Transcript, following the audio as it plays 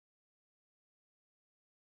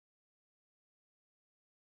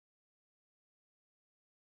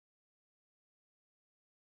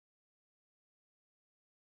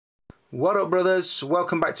What up, brothers?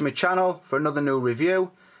 Welcome back to my channel for another new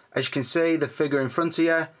review. As you can see, the figure in front of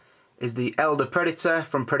you is the Elder Predator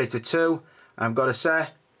from Predator 2. And I've got to say,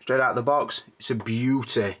 straight out of the box, it's a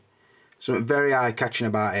beauty. Something very eye-catching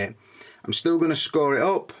about it. I'm still going to score it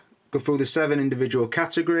up, go through the 7 individual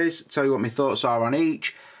categories, tell you what my thoughts are on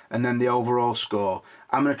each, and then the overall score.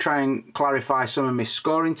 I'm going to try and clarify some of my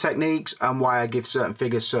scoring techniques and why I give certain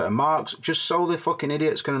figures certain marks, just so the fucking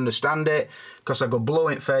idiots can understand it, because I go blue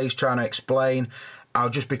in face trying to explain how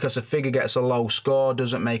just because a figure gets a low score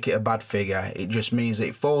doesn't make it a bad figure. It just means that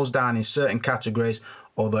it falls down in certain categories,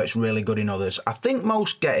 although it's really good in others. I think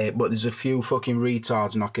most get it, but there's a few fucking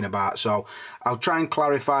retards knocking about, so I'll try and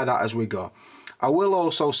clarify that as we go. I will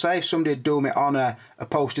also say, if somebody would do me honour of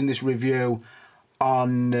posting this review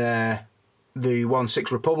on the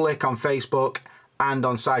 1/6 Republic on Facebook and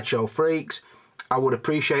on Sideshow Freaks, I would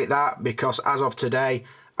appreciate that, because as of today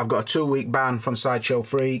I've got a 2-week ban from Sideshow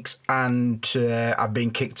Freaks and I've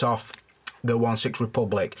been kicked off the 1/6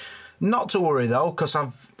 Republic. Not to worry though, because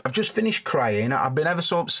I've just finished crying. I've been ever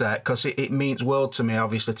so upset because it means world to me,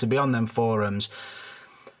 obviously, to be on them forums.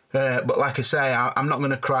 But like I say, I'm not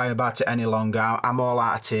going to cry about it any longer. I'm all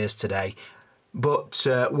out of tears today. But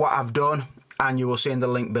what I've done, and you will see in the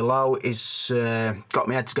link below, is got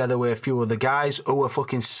my head together with a few other guys who are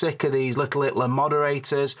fucking sick of these little Hitler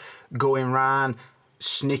moderators going round,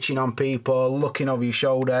 snitching on people, looking over your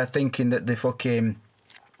shoulder, thinking that they're fucking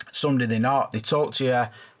somebody they're not. They talk to you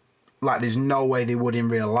like there's no way they would in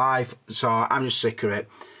real life. So I'm just sick of it.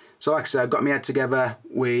 So like I said, I've got my head together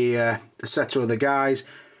with a set of other guys.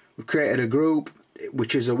 We've created a group,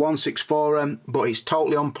 which is a 1/6 forum, but it's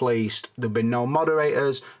totally unpoliced. There've been no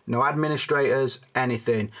moderators, no administrators,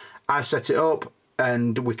 anything. I've set it up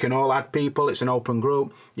and we can all add people. It's an open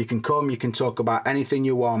group. You can come, you can talk about anything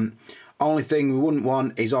you want. Only thing we wouldn't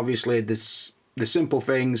want is obviously the simple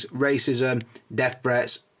things, racism, death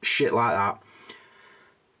threats, shit like that.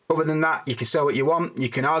 Other than that, you can say what you want, you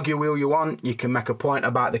can argue who you want, you can make a point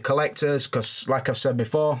about the collectors, because like I've said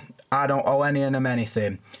before, I don't owe any of them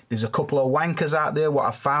anything. There's a couple of wankers out there, what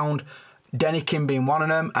I've found, Denikin being one of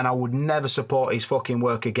them, and I would never support his fucking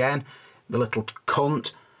work again, the little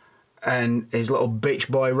cunt, and his little bitch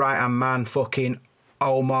boy right-hand man, fucking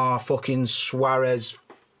Omar fucking Suarez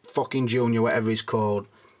fucking Jr., whatever he's called,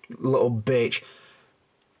 little bitch,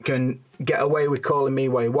 can get away with calling me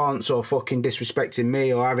what he wants or fucking disrespecting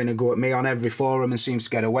me or having a go at me on every forum and seems to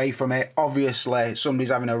get away from it. Obviously, somebody's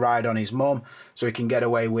having a ride on his mum, so he can get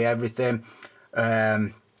away with everything.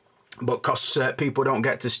 But because people don't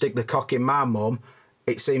get to stick the cock in my mum,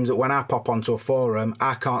 it seems that when I pop onto a forum,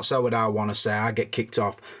 I can't say what I want to say. I get kicked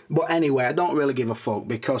off. But anyway, I don't really give a fuck,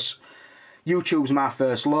 because YouTube's my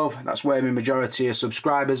first love. That's where my majority of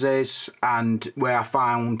subscribers is and where I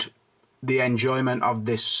found the enjoyment of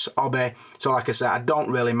this hobby. So like I said, I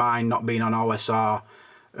don't really mind not being on OSR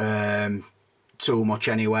too much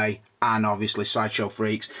anyway, and obviously Sideshow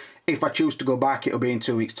Freaks. If I choose to go back, it'll be in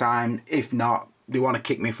 2 weeks time. If not, they want to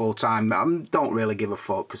kick me full time, I don't really give a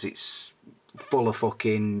fuck, because it's full of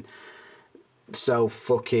fucking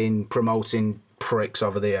self-fucking promoting pricks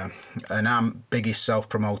over there, and I'm biggest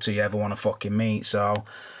self-promoter you ever want to fucking meet, so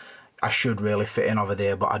I should really fit in over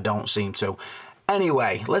there, but I don't seem to.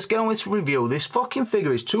 Anyway, let's get on with this review. This fucking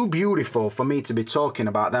figure is too beautiful for me to be talking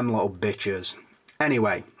about them little bitches.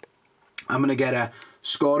 Anyway, I'm going to get her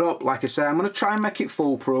scored up. Like I say, I'm going to try and make it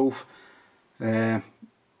foolproof.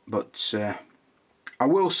 But I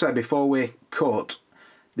will say before we cut,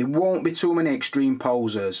 there won't be too many extreme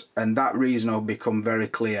poses, and that reason will become very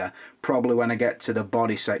clear probably when I get to the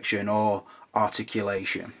body section or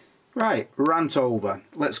articulation. Right, rant over.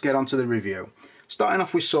 Let's get on to the review. Starting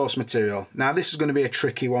off with source material. Now this is going to be a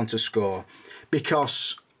tricky one to score,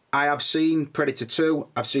 because I have seen Predator 2,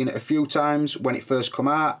 I've seen it a few times when it first come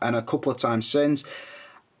out and a couple of times since.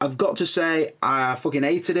 I've got to say I fucking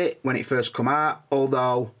hated it when it first come out,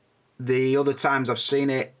 although the other times I've seen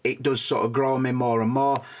it, it does sort of grow on me more and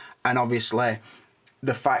more. And obviously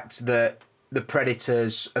the fact that the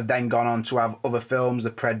Predators have then gone on to have other films,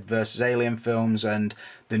 the Pred vs Alien films and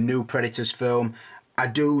the new Predators film, I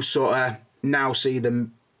do sort of now see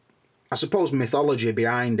them, I suppose, mythology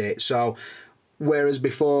behind it. So whereas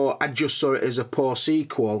before I just saw it as a poor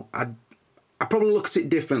sequel, I probably look at it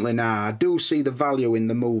differently now. I do see the value in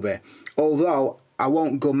the movie, although I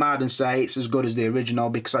won't go mad and say it's as good as the original,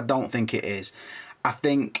 because I don't think it is. I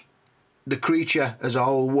think the creature as a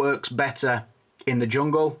whole works better in the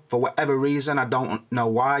jungle for whatever reason. I don't know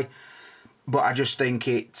why, but I just think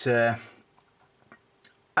it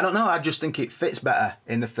I don't know, I just think it fits better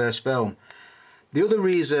in the first film. The other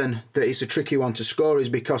reason that it's a tricky one to score is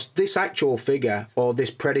because this actual figure, or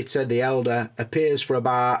this Predator, the Elder, appears for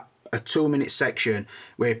about a 2-minute section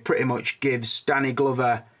where it pretty much gives Danny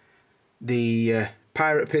Glover the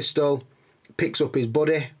pirate pistol, picks up his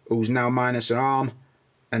buddy, who's now minus an arm,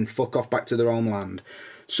 and fuck off back to their own land.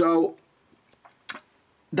 So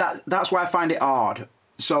that's why I find it hard.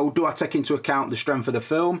 So do I take into account the strength of the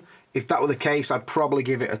film? If that were the case, I'd probably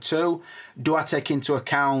give it a 2. Do I take into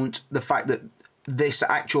account the fact that this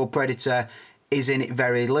actual Predator is in it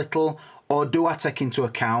very little? Or do I take into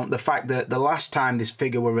account the fact that the last time this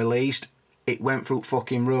figure were released, it went through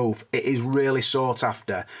fucking roof? It is really sought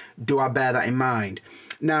after. Do I bear that in mind?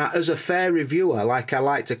 Now, as a fair reviewer, like I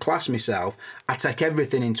like to class myself, I take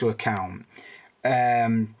everything into account.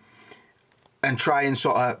 And try and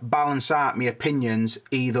sort of balance out my opinions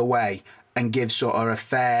either way and give sort of a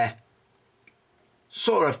fair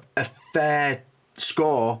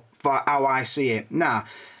score for how I see it. Now,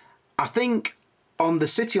 I think on the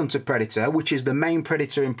City Hunter Predator, which is the main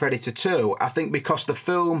Predator in Predator 2, I think because the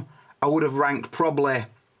film I would have ranked probably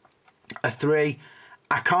a 3,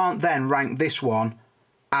 I can't then rank this one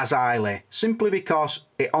as highly, simply because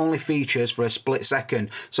it only features for a split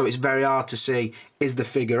second. So it's very hard to see, is the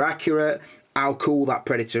figure accurate? How cool that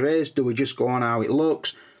Predator is? Do we just go on how it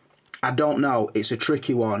looks? I don't know. It's a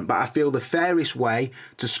tricky one, but I feel the fairest way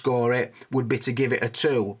to score it would be to give it a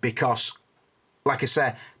 2, because, like I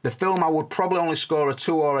said, the film I would probably only score a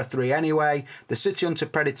 2 or a 3 anyway. The City Hunter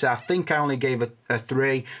Predator, I think I only gave a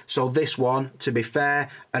 3. So this one, to be fair,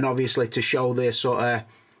 and obviously to show this sort of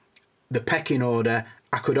the pecking order,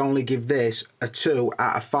 I could only give this a 2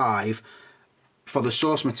 out of 5 for the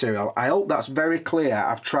source material. I hope that's very clear.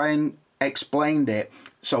 I've tried and explained it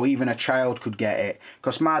so even a child could get it,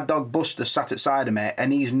 because my dog Buster sat outside of me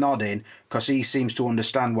and he's nodding because he seems to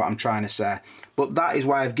understand what I'm trying to say. But that is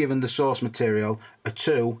why I've given the source material a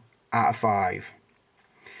 2 out of 5.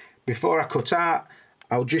 Before I cut out,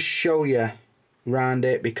 I'll just show you round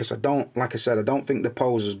it, because I don't, like I said, I don't think the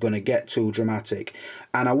pose is going to get too dramatic.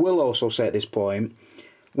 And I will also say at this point,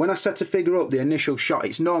 when I set a figure up, the initial shot,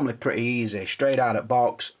 it's normally pretty easy, straight out of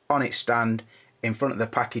box, on its stand, in front of the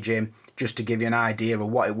packaging, just to give you an idea of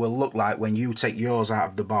what it will look like when you take yours out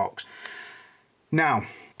of the box. Now,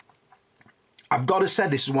 I've got to say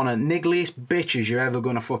this is one of the niggliest bitches you're ever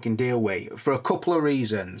going to fucking deal with, for a couple of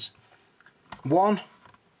reasons. One,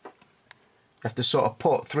 you have to sort of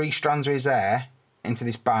put 3 strands of his hair into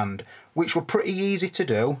this band, which were pretty easy to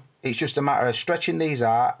do. It's just a matter of stretching these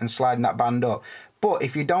out and sliding that band up. But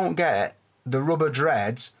if you don't get the rubber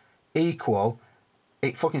dreads equal,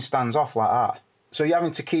 it fucking stands off like that. So you're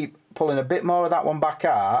having to keep pulling a bit more of that one back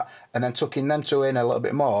out and then tucking them 2 in a little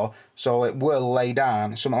bit more, so it will lay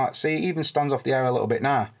down. Something like, see, it even stands off the hair a little bit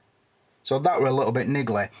now. So that were a little bit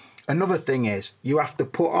niggly. Another thing is, you have to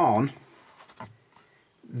put on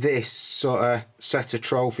this sort of set of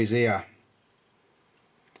trophies here.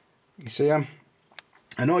 You see them?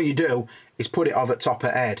 And all you do is put it off at top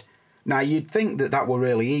of head. Now, you'd think that that were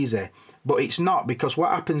really easy, but it's not, because what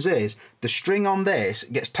happens is the string on this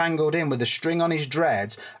gets tangled in with the string on his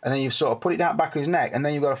dreads, and then you've sort of put it down back of his neck, and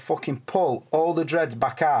then you've got to fucking pull all the dreads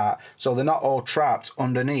back out so they're not all trapped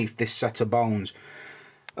underneath this set of bones.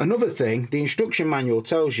 Another thing, the instruction manual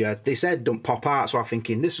tells you this head don't pop out, so I'm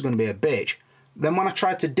thinking this is going to be a bitch. Then when I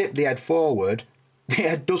tried to dip the head forward, the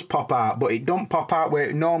head does pop out, but it don't pop out where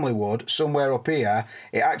it normally would, somewhere up here.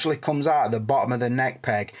 It actually comes out at the bottom of the neck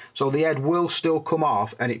peg. So the head will still come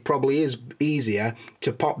off, and it probably is easier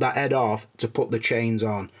to pop that head off to put the chains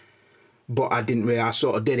on. But I didn't really, I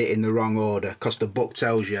sort of did it in the wrong order, because the book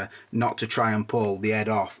tells you not to try and pull the head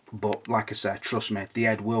off. But like I said, trust me, the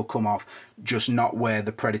head will come off, just not where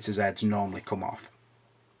the Predator's heads normally come off.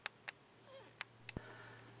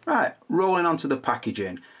 Right, rolling on to the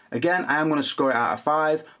packaging. Again, I am going to score it out of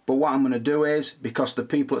 5, but what I'm going to do is, because the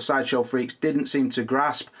people at Sideshow Freaks didn't seem to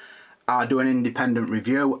grasp, I'll do an independent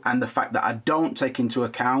review, and the fact that I don't take into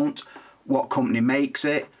account what company makes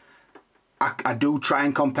it, I do try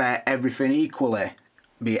and compare everything equally,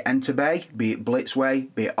 be it Enterbay, be it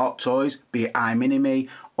Blitzway, be it Hot Toys, be it iMinimi,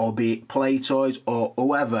 or be it Play Toys, or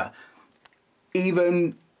whoever.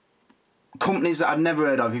 Even companies that I've never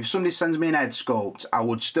heard of, if somebody sends me an head sculpt, I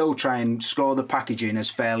would still try and score the packaging as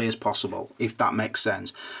fairly as possible, if that makes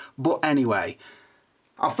sense. But anyway,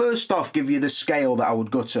 I'll first off give you the scale that I would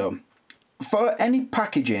go to. For any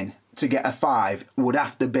packaging to get a 5 would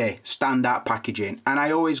have to be standout packaging, and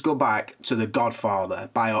I always go back to The Godfather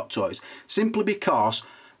by Hot Toys, simply because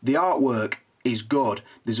the artwork is good.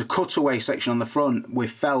 There's a cutaway section on the front with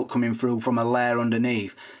felt coming through from a layer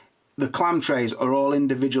underneath. the clam trays are all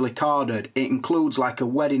individually carded. It includes like a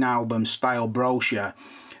wedding album style brochure.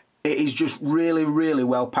 It is just really, really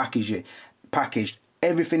well packaged.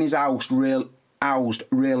 Everything is housed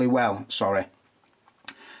really well. Sorry.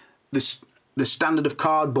 The standard of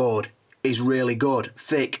cardboard is really good,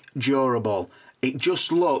 thick, durable. It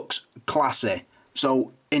just looks classy.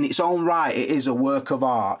 So in its own right, it is a work of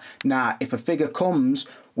art. Now, if a figure comes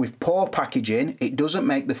with poor packaging, it doesn't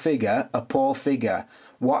make the figure a poor figure.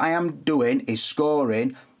 What I am doing is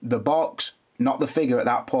scoring the box, not the figure at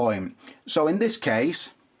that point. So in this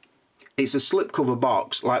case, it's a slipcover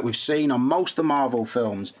box like we've seen on most of the Marvel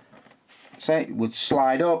films. Say it would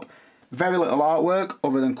slide up. Very little artwork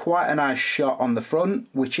other than quite a nice shot on the front,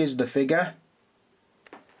 which is the figure.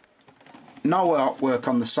 No artwork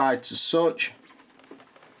on the sides as such,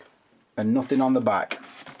 and nothing on the back.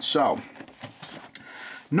 So,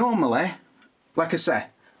 normally, like I say,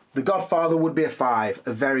 The Godfather would be a 5,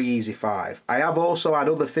 a very easy 5. I have also had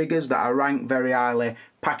other figures that I rank very highly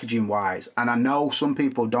packaging wise, and I know some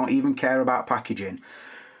people don't even care about packaging.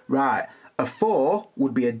 Right, a 4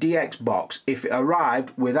 would be a DX box if it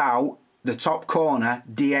arrived without the top corner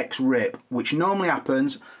DX rip, which normally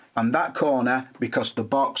happens on that corner because the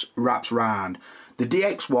box wraps round. The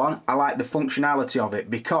DX one, I like the functionality of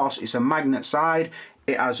it because it's a magnet side.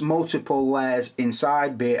 It has multiple layers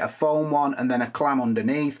inside, be it a foam one and then a clam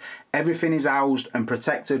underneath. Everything is housed and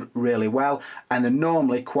protected really well, and they're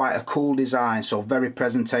normally quite a cool design, so very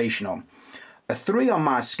presentational. A 3 on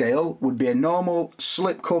my scale would be a normal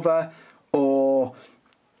slipcover, or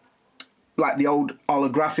like the old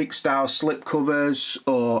holographic style slip covers,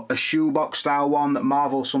 or a shoebox style one that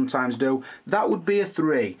Marvel sometimes do. That would be a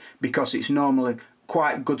 3 because it's normally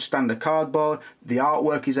quite good standard cardboard. The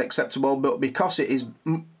artwork is acceptable, but because it is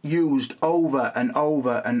used over and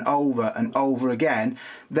over and over and over again,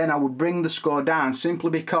 then I would bring the score down simply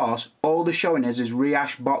because all they're showing us is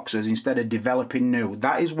rehashed boxes instead of developing new.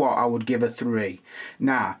 That is what I would give a 3.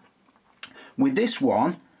 Now, with this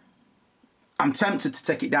one, I'm tempted to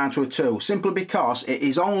take it down to a 2, simply because it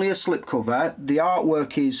is only a slipcover. The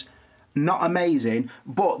artwork is not amazing,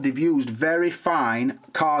 but they've used very fine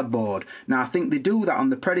cardboard. Now, I think they do that on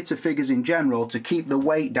the Predator figures in general to keep the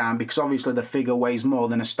weight down, because obviously the figure weighs more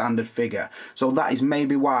than a standard figure. So that is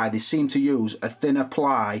maybe why they seem to use a thinner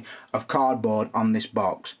ply of cardboard on this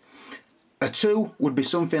box. A 2 would be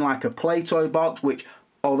something like a Playtoy box, which,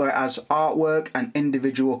 although it has artwork and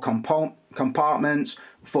individual compartments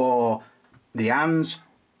for the hands,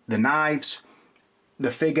 the knives,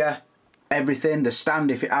 the figure, everything, the stand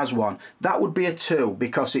if it has one, that would be a 2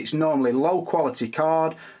 because it's normally low quality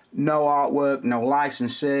card, no artwork, no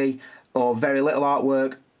licensee, or very little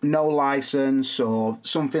artwork, no license, or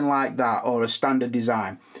something like that, or a standard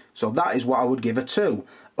design. So that is what I would give a 2.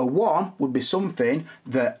 A 1 would be something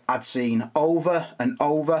that I'd seen over and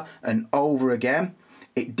over and over again.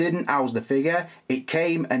 It didn't house the figure, it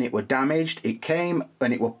came and it were damaged, it came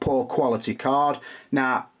and it were poor quality card.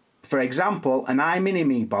 Now, for example, an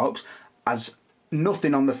iMini-Me box has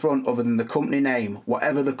nothing on the front other than the company name,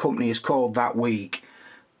 whatever the company is called that week.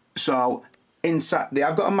 So, inside, they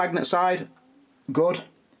have got a magnet side, good.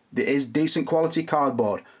 There is decent quality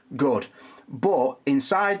cardboard, good. But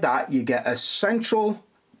inside that, you get a central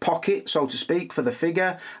pocket, so to speak, for the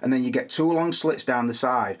figure, and then you get 2 long slits down the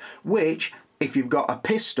side, which, if you've got a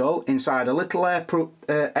pistol inside a little air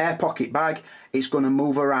pocket bag, it's going to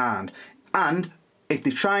move around. And if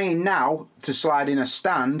they're trying now to slide in a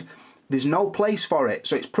stand, there's no place for it,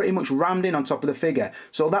 so it's pretty much rammed in on top of the figure.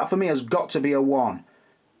 So that for me has got to be a 1.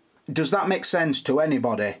 Does that make sense to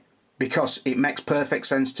anybody? Because it makes perfect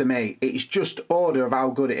sense to me. It's just order of how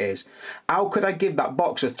good it is. How could I give that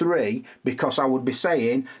box a 3? Because I would be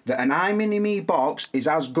saying that an iMini-Me box is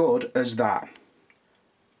as good as that.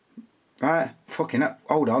 Right, fucking up.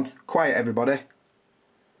 Hold on. Quiet, everybody.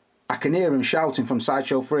 I can hear him shouting from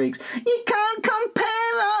Sideshow Freaks. You can't compare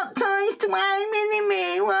Hot Toys to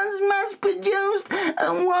iMini-Me. One's mass produced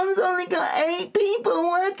and one's only got 8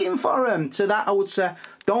 people working for them. To that I would say,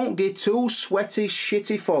 don't get too sweaty,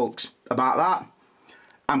 shitty folks about that.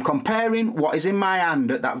 I'm comparing what is in my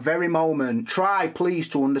hand at that very moment. Try, please,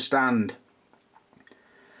 to understand.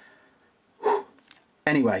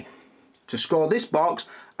 Anyway, to score this box,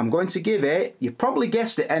 I'm going to give it, you probably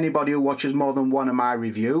guessed it, anybody who watches more than one of my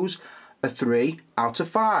reviews, a 3 out of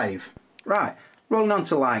 5. Right, rolling on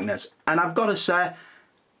to likeness. And I've got to say,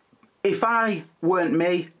 if I weren't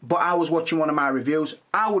me, but I was watching one of my reviews,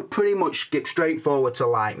 I would pretty much skip straight forward to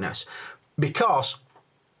likeness. Because,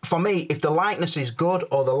 for me, if the likeness is good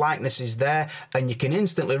or the likeness is there and you can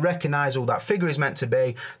instantly recognise who that figure is meant to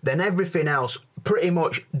be, then everything else pretty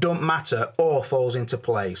much don't matter or falls into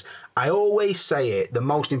place. I always say it, the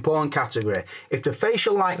most important category. If the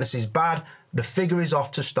facial likeness is bad, the figure is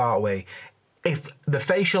off to start with. If the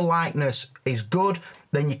facial likeness is good,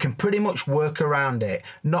 then you can pretty much work around it.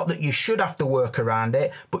 Not that you should have to work around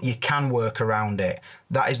it, but you can work around it.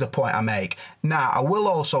 That is the point I make. Now, I will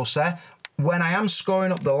also say, when I am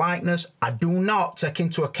scoring up the likeness, I do not take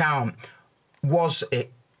into account, was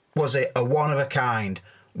it a one of a kind?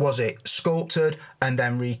 Was it sculpted and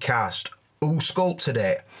then recast? Who sculpted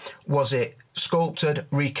it? Was it sculpted,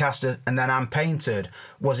 recasted, and then hand painted?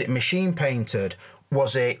 Was it machine painted?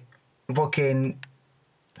 Was it fucking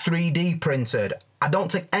 3D printed? I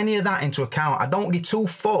don't take any of that into account. I don't give two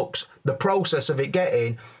fucks the process of it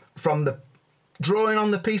getting from the drawing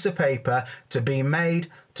on the piece of paper to being made,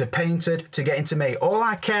 to painted, to getting to me. All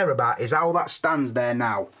I care about is how that stands there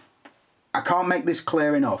now. I can't make this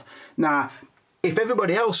clear enough. Now, if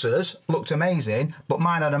everybody else's looked amazing, but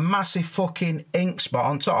mine had a massive fucking ink spot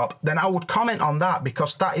on top, then I would comment on that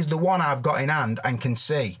because that is the one I've got in hand and can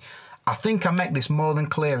see. I think I make this more than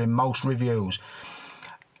clear in most reviews.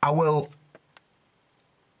 I will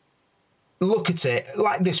look at it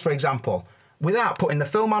like this, for example. Without putting the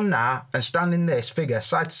film on now and standing this figure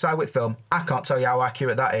side to side with film, I can't tell you how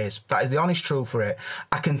accurate that is. That is the honest truth for it.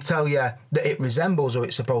 I can tell you that it resembles who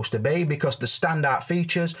it's supposed to be because the standout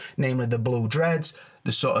features, namely the blue dreads,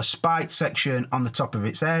 the sort of spiked section on the top of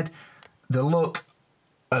its head, the look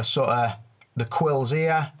of sort of the quills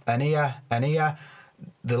here and here and here,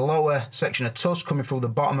 the lower section of tusk coming through the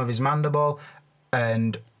bottom of his mandible,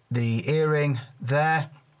 and the earring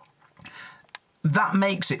there. That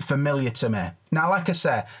makes it familiar to me. Now, like I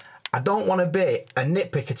say, I don't want to be a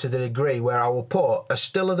nitpicker to the degree where I will put a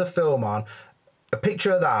still of the film on, a picture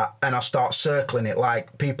of that, and I'll start circling it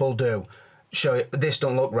like people do. Show it, this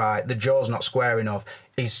don't look right, the jaw's not square enough,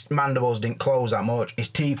 his mandibles didn't close that much, his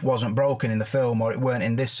teeth wasn't broken in the film, or it weren't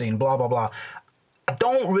in this scene, blah, blah, blah. I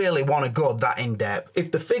don't really want to go that in depth.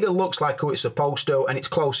 If the figure looks like who it's supposed to and it's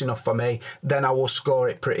close enough for me, then I will score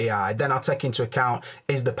it pretty high. Then I'll take into account,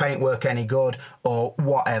 is the paintwork any good or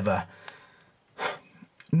whatever.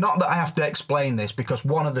 Not that I have to explain this, because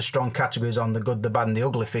one of the strong categories on the good, the bad and the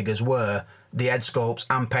ugly figures were the head sculpts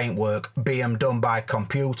and paintwork, be them done by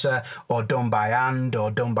computer or done by hand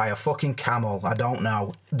or done by a fucking camel. I don't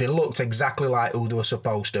know. They looked exactly like who they were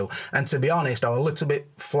supposed to. And to be honest, I was a little bit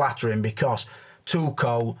flattering because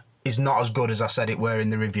Tuco is not as good as I said it were in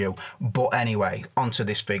the review. But anyway, onto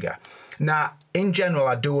this figure. Now, in general,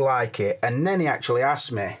 I do like it. And Nenny actually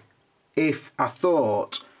asked me if I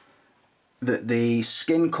thought that the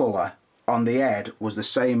skin colour on the head was the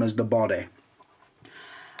same as the body.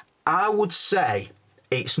 I would say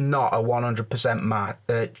it's not a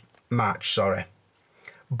 100% match, sorry.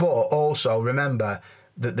 But also remember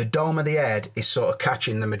that the dome of the head is sort of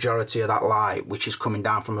catching the majority of that light, which is coming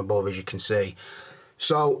down from above, as you can see.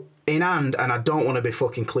 So in hand, and I don't want to be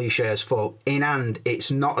fucking cliche as fuck, in hand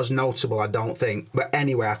it's not as notable, I don't think. But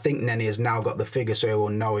anyway, I think Nenny has now got the figure so he will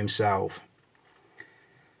know himself.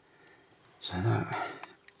 So that.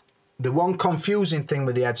 The one confusing thing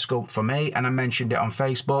with the head sculpt for me, and I mentioned it on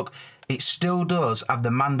Facebook, it still does have the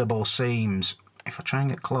mandible seams. If I try and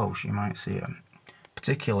get close, you might see them.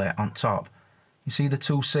 Particularly on top. You see the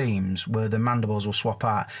two seams where the mandibles will swap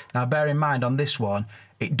out. Now bear in mind on this one,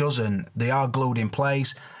 it doesn't. They are glued in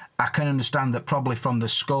place. I can understand that probably from the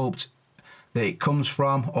sculpt that it comes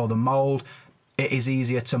from, or the mould, it is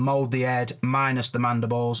easier to mould the head minus the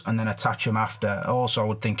mandibles and then attach them after. Also, I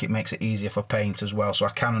would think it makes it easier for paint as well, so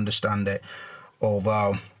I can understand it.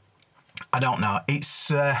 Although, I don't know. It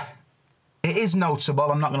is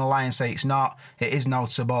noticeable. I'm not going to lie and say it's not. It is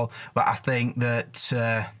noticeable, but I think that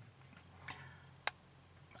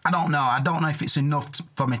I don't know. I don't know if it's enough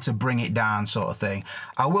for me to bring it down, sort of thing.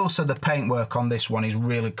 I will say the paintwork on this one is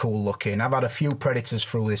really cool looking. I've had a few Predators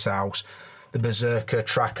through this house. The Berserker,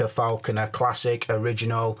 Tracker, Falconer, Classic,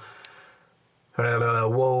 Original,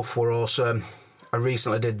 Wolf were awesome. I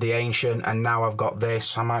recently did the Ancient, and now I've got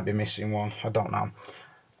this. I might be missing one. I don't know.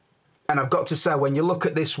 And I've got to say, when you look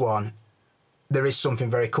at this one, there is something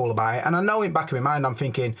very cool about it. And I know in the back of my mind, I'm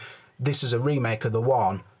thinking, this is a remake of the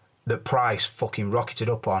one that Price fucking rocketed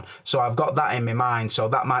up on. So I've got that in my mind, so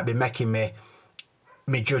that might be making me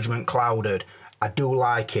judgment clouded. I do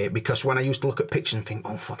like it, because when I used to look at pictures and think,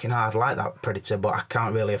 oh fucking hell, I'd like that Predator, but I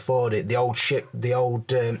can't really afford it. The old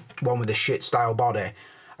one with the shit style body,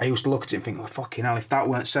 I used to look at it and think, oh fucking hell, if that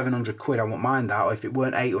weren't 700 quid, I won't mind that, or if it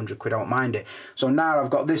weren't 800 quid, I won't mind it. So now I've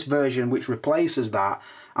got this version which replaces that.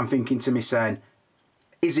 I'm thinking to me saying,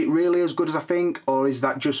 Is it really as good as I think, or is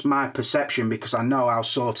that just my perception because I know how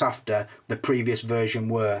sought after the previous version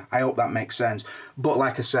were? I hope that makes sense. But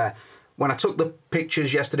like I said, when I took the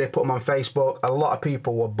pictures yesterday, put them on Facebook, a lot of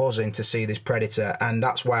people were buzzing to see this Predator, and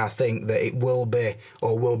that's why I think that it will be,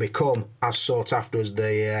 or will become, as sought after as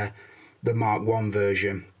the Mark I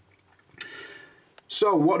version.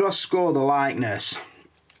 So what do I score the likeness?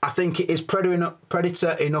 I think it is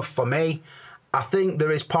Predator enough for me. I think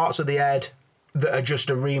there is parts of the head that are just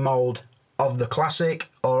a remold of the classic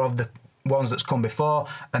or of the ones that's come before,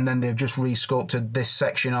 and then they've just resculpted this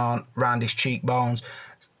section on around his cheekbones,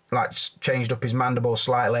 like changed up his mandible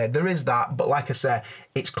slightly. There is that, but like I said,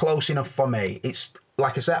 it's close enough for me. It's,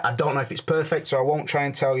 like I said, I don't know if it's perfect, so I won't try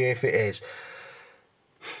and tell you if it is.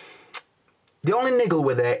 The only niggle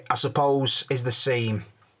with it, I suppose, is the seam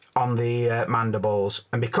on the mandibles,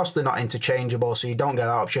 and because they're not interchangeable, so you don't get that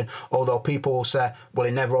option, although people will say, well,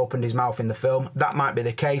 he never opened his mouth in the film. That might be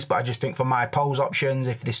the case, but I just think for my pose options,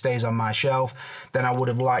 if this stays on my shelf, then I would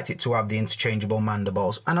have liked it to have the interchangeable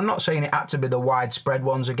mandibles. And I'm not saying it had to be the widespread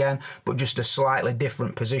ones again, but just a slightly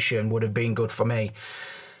different position would have been good for me.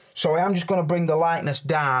 So I am just going to bring the likeness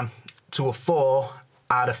down to a 4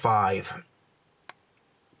 out of 5.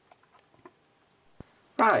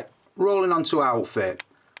 Right, rolling on to outfit,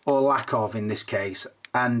 or lack of in this case.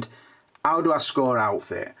 And how do I score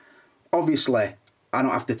outfit? Obviously, I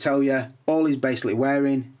don't have to tell you, all he's basically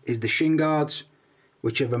wearing is the shin guards,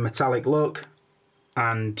 which have a metallic look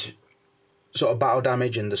and sort of battle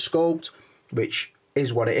damage, and the sculpt, which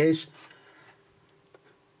is what it is.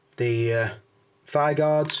 The thigh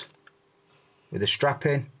guards with the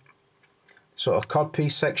strapping, sort of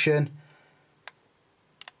codpiece section,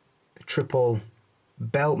 the triple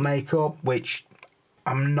belt makeup, which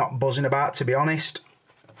I'm not buzzing about, to be honest.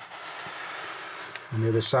 On the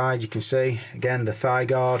other side, you can see again the thigh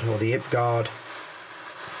guard or the hip guard.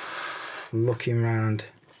 Looking round,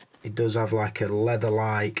 it does have like a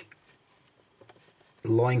leather-like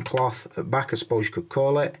loincloth at the back, I suppose you could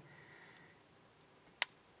call it.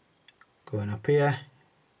 Going up here,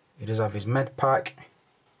 he does have his med pack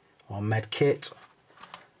or med kit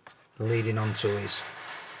leading onto his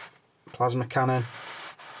plasma cannon.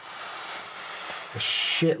 A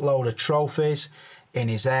shitload of trophies in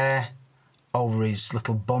his hair, over his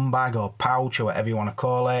little bum bag or pouch or whatever you want to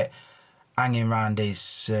call it, hanging around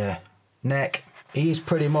his neck. He's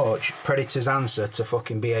pretty much Predator's answer to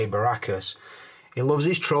fucking B.A. Baracus. He loves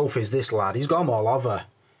his trophies, this lad. He's got them all over.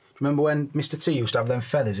 Remember when Mr. T used to have them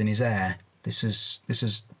feathers in his hair? This is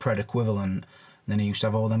Pred equivalent. And then he used to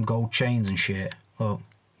have all them gold chains and shit. Look,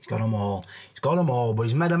 he's got them all. He's got them all, but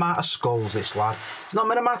he's made them out of skulls, this lad. He's not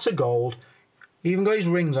made them out of gold. He even got his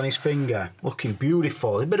rings on his finger, looking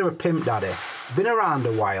beautiful. He's a bit of a pimp daddy. Been around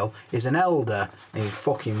a while, he's an elder, and he's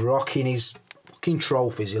fucking rocking his fucking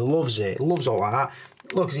trophies. He loves it. He loves all like that.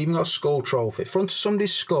 Look, he's even got a skull trophy. Front of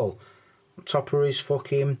somebody's skull. On top of his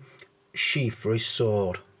fucking sheath for his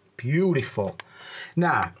sword. Beautiful.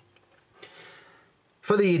 Now,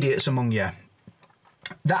 for the idiots among you,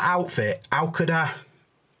 that outfit, how could I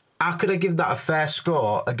give that a fair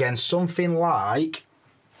score against something like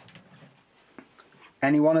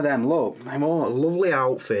any one of them? Look, I'm all lovely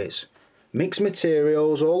outfits, mixed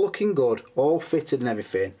materials, all looking good, all fitted and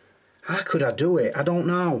everything. How could I do it? I don't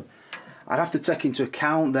know. I'd have to take into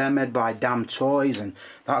account they're made by Damn Toys and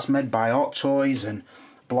that's made by Hot Toys and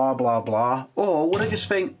blah blah blah. Or would I just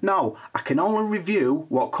think, no, I can only review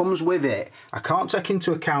what comes with it. I can't take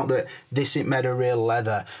into account that this ain't made of real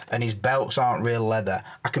leather and his belts aren't real leather.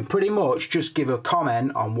 I can pretty much just give a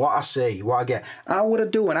comment on what I see, what I get. How would I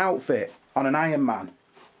do an outfit on an Iron Man? You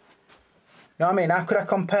know what I mean? How could I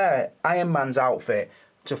compare Iron Man's outfit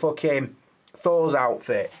to fucking Thor's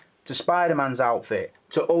outfit, to Spider-Man's outfit,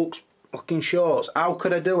 to Hulk's fucking shorts? How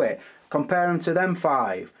could I do it? Compare them to them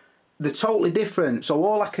 5. They're totally different, so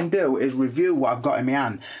all I can do is review what I've got in my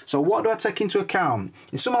hand. So what do I take into account?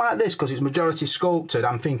 In something like this, because it's majority sculpted,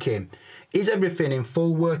 I'm thinking, is everything in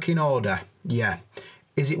full working order? Yeah.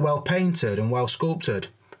 Is it well painted and well sculpted?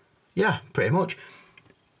 Yeah, pretty much.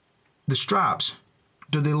 The straps,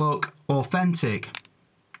 do they look authentic?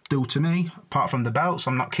 Do to me, apart from the belts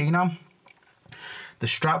I'm not keen on. The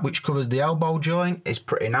strap which covers the elbow joint is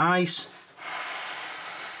pretty nice.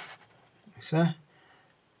 See?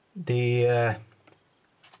 The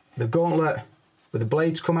gauntlet with the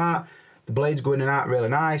blades come out, the blades go in and out really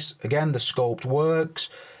nice. Again, the sculpt works.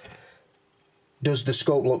 Does the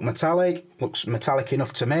sculpt look metallic? Looks metallic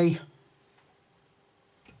enough to me.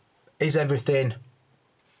 Is everything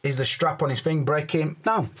Is the strap on his thing breaking?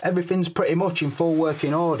 No, everything's pretty much in full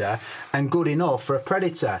working order and good enough for a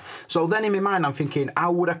Predator. So then in my mind I'm thinking,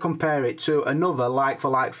 how would I compare it to another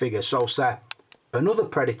like-for-like figure? So say, another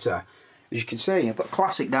Predator. As you can see, I've got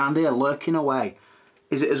Classic down there lurking away.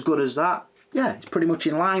 Is it as good as that? Yeah, it's pretty much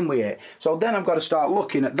in line with it. So then I've got to start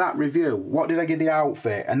looking at that review. What did I give the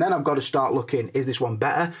outfit? And then I've got to start looking, is this one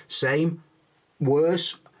better, same,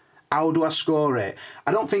 worse? How do I score it?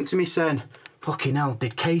 I don't think to me saying, fucking hell,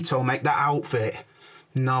 did Kato make that outfit?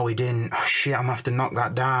 No, he didn't. Oh, shit, I'm going to have to knock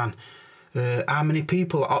that down. How many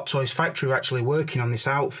people at Hot Toys Factory are actually working on this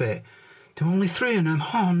outfit? There are only 3 of them.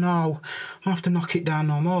 Oh, no. I'll have to knock it down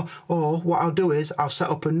no more. Or what I'll do is I'll set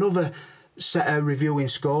up another set of reviewing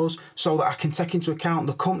scores so that I can take into account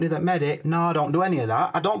the company that made it. No, I don't do any of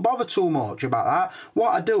that. I don't bother too much about that.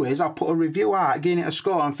 What I do is I'll put a review out, giving it a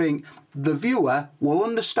score, and think the viewer will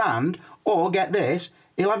understand, or get this,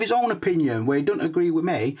 he'll have his own opinion where he doesn't agree with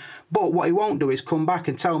me, but what he won't do is come back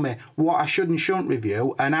and tell me what I should and shouldn't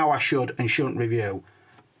review and how I should and shouldn't review.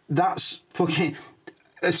 That's fucking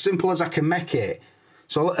as simple as I can make it.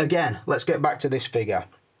 So again, let's get back to this figure.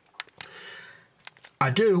 I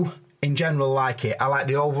do in general like it. I like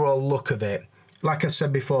the overall look of it. Like I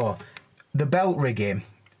said before, the belt rigging,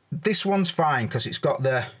 this one's fine because it's got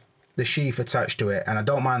the sheath attached to it, and I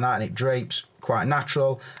don't mind that, and it drapes quite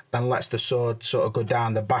natural and lets the sword sort of go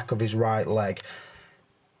down the back of his right leg.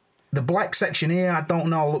 The black section here, I don't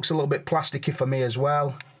know, looks a little bit plasticky for me as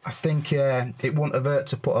well. I think it wouldn't have hurt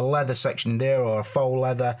to put a leather section in there or a faux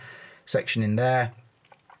leather section in there.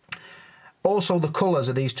 Also the colours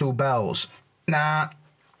of these two belts. Now,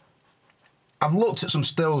 I've looked at some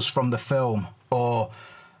stills from the film or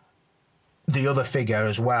the other figure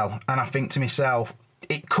as well, and I think to myself,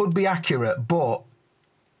 it could be accurate, but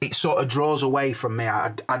it sort of draws away from me.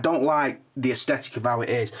 I don't like the aesthetic of how it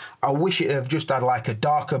is. I wish it had just had like a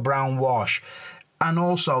darker brown wash. And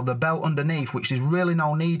also the belt underneath, which there's really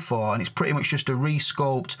no need for, and it's pretty much just a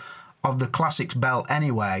resculpt of the Classics belt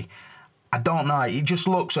anyway. I don't know, it just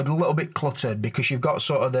looks a little bit cluttered because you've got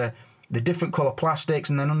sort of the different colour plastics,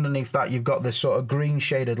 and then underneath that you've got this sort of green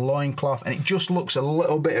shaded loincloth, and it just looks a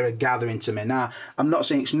little bit of a gathering to me. Now, I'm not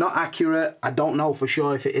saying it's not accurate, I don't know for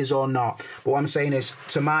sure if it is or not, but what I'm saying is,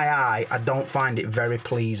 to my eye, I don't find it very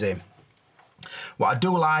pleasing. What I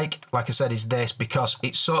do like I said, is this, because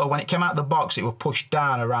it's sort of, when it came out of the box, it was pushed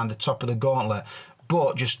down around the top of the gauntlet,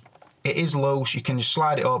 but just, it is loose, you can just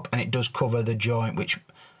slide it up, and it does cover the joint, which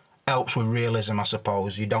helps with realism, I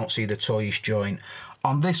suppose. You don't see the toyish joint.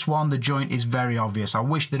 On this one, the joint is very obvious. I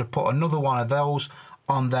wish they'd have put another one of those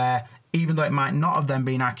on there, even though it might not have then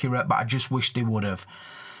been accurate, but I just wish they would have.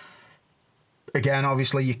 Again,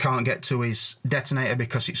 obviously, you can't get to his detonator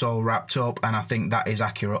because it's all wrapped up, and I think that is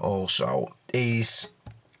accurate also. His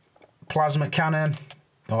plasma cannon,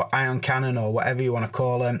 or ion cannon, or whatever you want to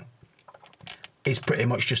call him, is pretty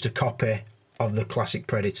much just a copy of the Classic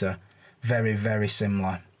Predator. Very, very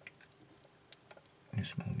similar.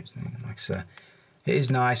 Just move his name, like I said. It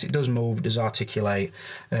is nice, it does move, it does articulate.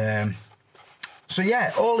 So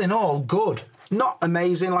yeah, all in all, good. Not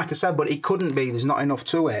amazing, like I said, but it couldn't be, there's not enough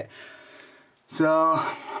to it. So,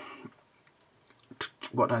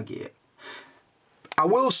 what do I get? I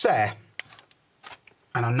will say,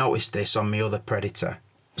 and I noticed this on my other Predator,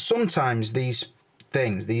 sometimes these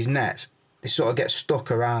things, these nets, they sort of get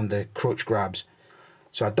stuck around the crutch grabs.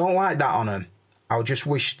 So I don't like that on them. I just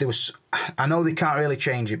wish there was, I know they can't really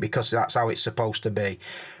change it because that's how it's supposed to be,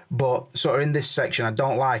 but sort of in this section, I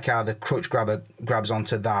don't like how the crutch grabber grabs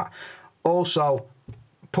onto that. Also,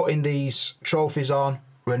 putting these trophies on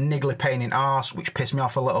were a niggly pain in arse, which pissed me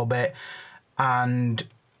off a little bit. And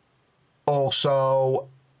also,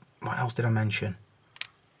 what else did I mention?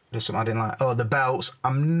 There's something I didn't like. Oh, the belts.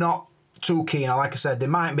 I'm not too keen. Like I said, they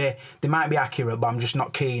might be accurate, but I'm just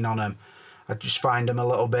not keen on them. I just find them a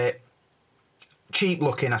little bit cheap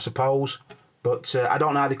looking, I suppose, but I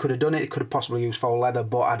don't know how they could have done it. They could have possibly used faux leather,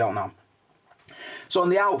 but I don't know. So on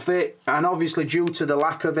the outfit, and obviously due to the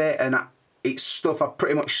lack of it, and it's stuff I've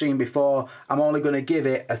pretty much seen before, I'm only going to give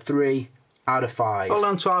it a 3 out of 5. Hold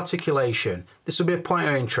on to articulation. This will be a point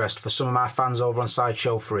of interest for some of my fans over on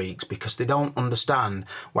Sideshow Freaks, because they don't understand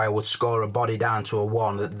why I would score a body down to a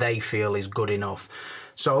 1 that they feel is good enough.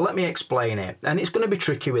 So let me explain it. And it's going to be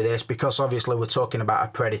tricky with this because obviously we're talking about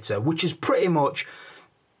a Predator, which is pretty much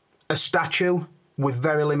a statue with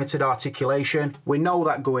very limited articulation. We know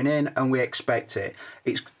that going in and we expect it.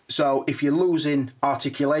 So if you're losing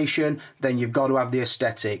articulation, then you've got to have the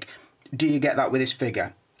aesthetic. Do you get that with this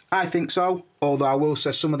figure? I think so, although I will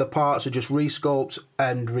say some of the parts are just resculpts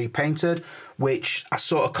and repainted, which I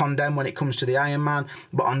sort of condemn when it comes to the Iron Man,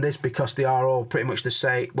 but on this, because they are all pretty much the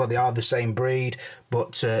same, well, they are the same breed,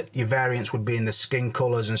 but your variants would be in the skin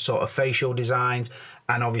colours and sort of facial designs,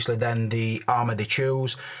 and obviously then the armour they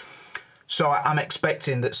choose. So I'm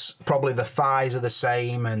expecting that probably the thighs are the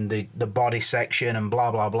same and the body section and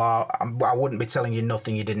blah, blah, blah. I wouldn't be telling you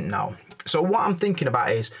nothing you didn't know. So what I'm thinking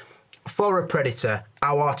about is, for a Predator,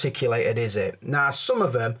 how articulated is it? Now, some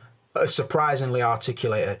of them are surprisingly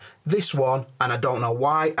articulated. This one, and I don't know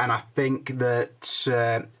why, and I think that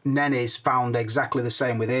Nenny's found exactly the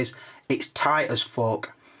same with his, it's tight as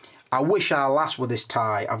fuck. I wish our last were this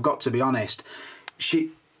tight, I've got to be honest.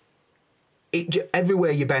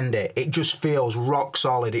 Everywhere you bend it, it just feels rock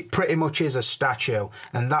solid. It pretty much is a statue,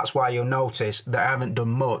 and that's why you'll notice that I haven't done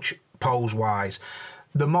much pose-wise.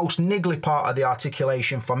 The most niggly part of the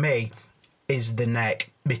articulation for me is the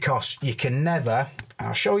neck, because you can never,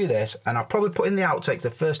 I'll show you this, and I'll probably put in the outtakes the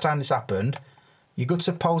first time this happened, you got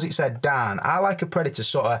to pose its head down. I like a Predator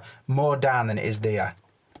sort of more down than it is there.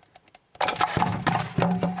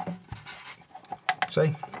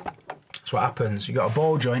 See? That's what happens. You've got a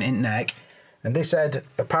ball joint in neck, and this head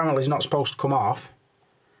apparently is not supposed to come off.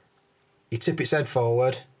 You tip its head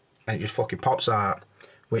forward, and it just fucking pops out,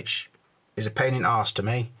 which is a pain in the arse to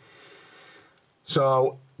me.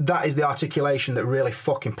 So that is the articulation that really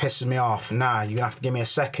fucking pisses me off. Now, you're gonna have to give me a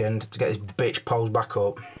second to get this bitch posed back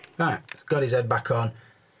up. Right, got his head back on.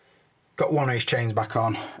 Got one of his chains back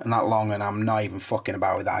on, and that long, and I'm not even fucking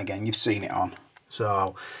about with that again. You've seen it on.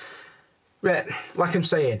 So, right, like I'm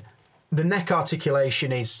saying, the neck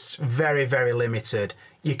articulation is very, very limited.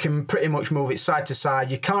 You can pretty much move it side to side.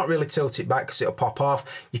 You can't really tilt it back because it'll pop off.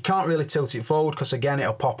 You can't really tilt it forward because, again,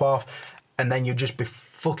 it'll pop off. And then you'll just be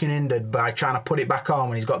fucking hindered by trying to put it back on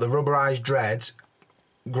when he's got the rubberized dreads,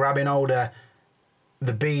 grabbing hold of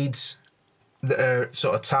the beads that are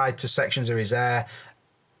sort of tied to sections of his hair,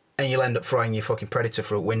 and you'll end up throwing your fucking Predator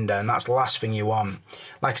through a window, and that's the last thing you want.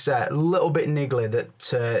 Like I said, a little bit niggly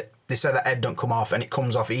that they say that head don't come off, and it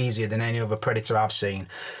comes off easier than any other Predator I've seen.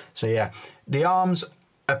 So yeah, the arms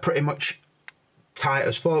are pretty much tight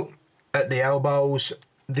as fuck at the elbows.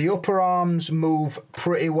 The upper arms move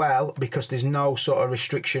pretty well because there's no sort of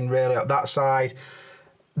restriction really at that side.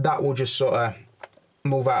 That will just sort of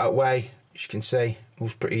move out of the way, as you can see,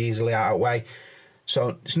 moves pretty easily out of the way.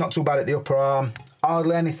 So it's not too bad at the upper arm,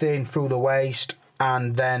 hardly anything through the waist,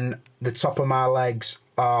 and then the top of my legs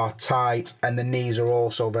are tight and the knees are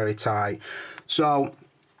also very tight. So,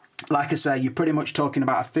 like I say, you're pretty much talking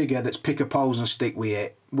about a figure that's pick a pose and stick with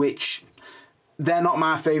it, which they're not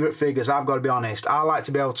my favourite figures, I've got to be honest. I like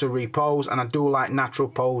to be able to repose, and I do like natural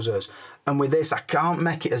poses. And with this, I can't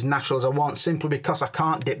make it as natural as I want, simply because I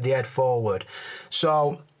can't dip the head forward.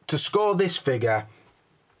 So, to score this figure,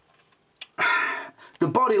 the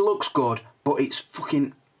body looks good, but it's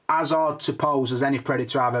fucking as hard to pose as any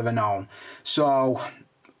Predator I've ever known. So,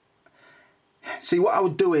 see, what I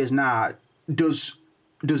would do is now, does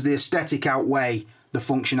the aesthetic outweigh the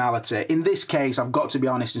functionality? In this case, I've got to be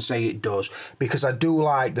honest and say it does, because I do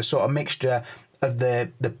like the sort of mixture of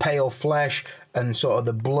the pale flesh and sort of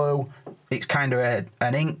the blue. It's kind of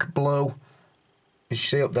an ink blue, as you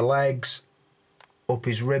see up the legs, up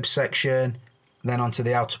his rib section, then onto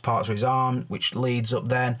the outer parts of his arm, which leads up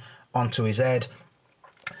then onto his head.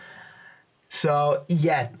 So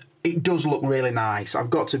yeah, it does look really nice, I've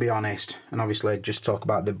got to be honest. And obviously just talk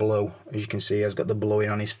about the blue. As you can see, he's got the bluing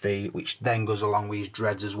on his feet, which then goes along with his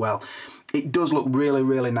dreads as well. It does look really,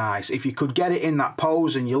 really nice. If you could get it in that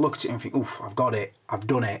pose and you look at it and think, oof, I've got it, I've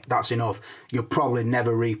done it, that's enough, you'll probably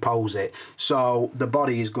never repose it. So the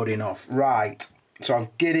body is good enough. Right, so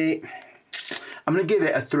I've got it. I'm going to give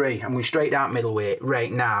it a 3. I'm going straight down middleweight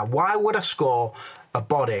right now. Why would I score a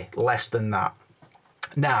body less than that?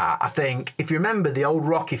 Now, I think, if you remember the old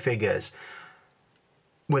Rocky figures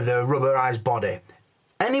with a rubberized body,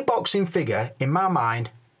 any boxing figure, in my mind,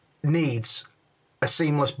 needs a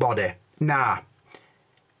seamless body. Now,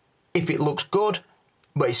 if it looks good,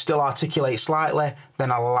 but it still articulates slightly,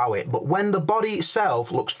 then I'll allow it. But when the body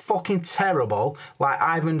itself looks fucking terrible, like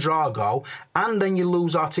Ivan Drago, and then you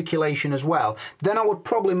lose articulation as well, then I would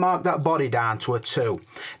probably mark that body down to a 2.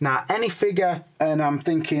 Now, any figure, and I'm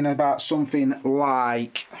thinking about something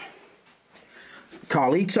like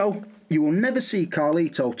Carlito, you will never see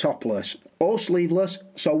Carlito topless or sleeveless,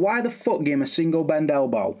 so why the fuck give him a single bend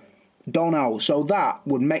elbow? Don't know. So that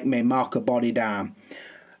would make me mark a body down.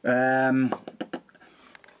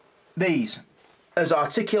 These, as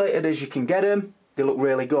articulated as you can get them, they look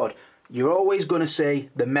really good. You're always going to see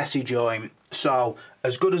the messy joint. So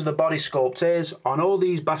as good as the body sculpt is, on all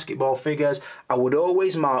these basketball figures, I would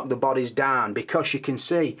always mark the bodies down because you can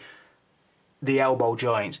see the elbow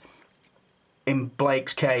joints. In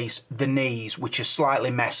Blake's case, the knees, which are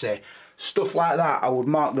slightly messy. Stuff like that, I would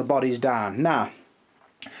mark the bodies down. Now,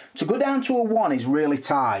 to go down to a 1 is really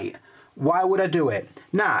tight. Why would I do it?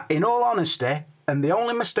 Now, in all honesty, and the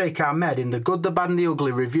only mistake I made in the Good, the Bad and the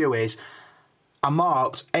Ugly review is I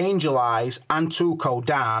marked Angel Eyes and Tuco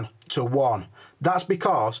down to 1. That's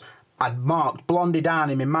because I'd marked Blondie down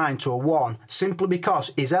in my mind to a 1 simply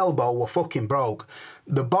because his elbow were fucking broke.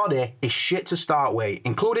 The body is shit to start with,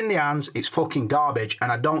 including the hands. It's fucking garbage,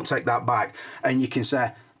 and I don't take that back. And you can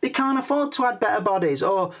say, they can't afford to add better bodies,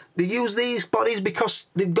 or they use these bodies because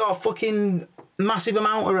they've got a fucking massive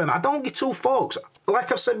amount of them. I don't give two fucks.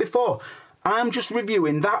 Like I've said before, I'm just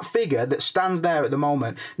reviewing that figure that stands there at the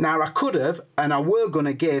moment. Now, I could have, and I were going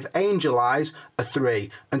to give Angel Eyes a 3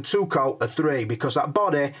 and Tuco a 3 because that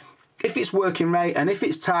body, if it's working right and if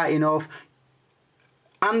it's tight enough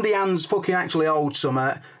and the hands fucking actually hold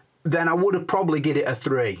something, then I would have probably given it a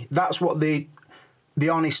 3. That's what the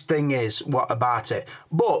honest thing is about it.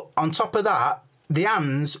 But on top of that, the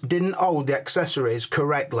hands didn't hold the accessories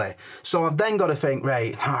correctly. So I've then got to think,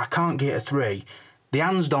 right, I can't get a 3. The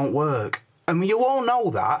hands don't work. And you all know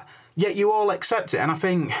that, yet you all accept it. And I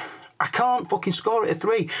think, I can't fucking score it a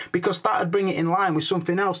 3 because that would bring it in line with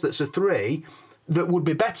something else that's a 3 that would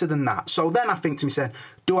be better than that. So then I think to myself,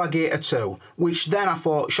 do I give it a 2? Which then I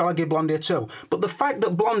thought, shall I give Blondie a 2? But the fact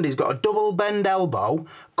that Blondie's got a double bend elbow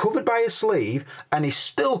covered by a sleeve and he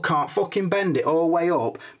still can't fucking bend it all the way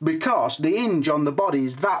up because the hinge on the body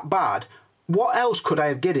is that bad, what else could I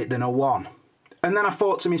have given it than a 1? And then I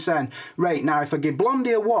thought to myself, right, now if I give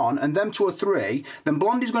Blondie a 1 and them to a 3, then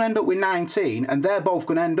Blondie's going to end up with 19 and they're both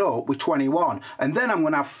going to end up with 21. And then I'm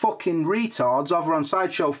going to have fucking retards over on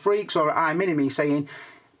Sideshow Freaks or at iMinimi saying,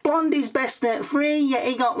 Blondie's best at 3, yet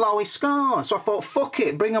he got lowest score. So I thought, fuck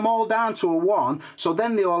it, bring them all down to a 1, so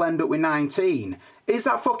then they all end up with 19. Is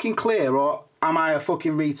that fucking clear, or am I a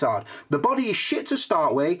fucking retard? The body is shit to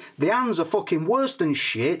start with, the hands are fucking worse than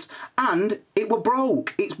shit, and it were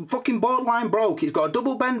broke. It's fucking borderline broke. It's got a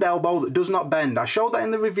double bend elbow that does not bend. I showed that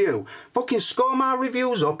in the review. Fucking score my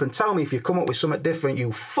reviews up and tell me if you come up with something different,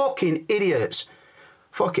 you fucking idiots.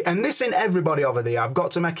 Fuck it. And this ain't everybody over there, I've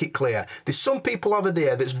got to make it clear. There's some people over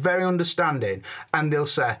there that's very understanding and they'll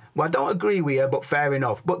say, well, I don't agree with you, but fair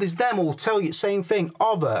enough. But there's them who will tell you the same thing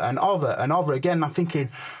over and over and over again. And I'm thinking,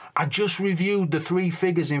 I just reviewed the 3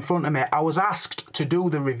 figures in front of me. I was asked to do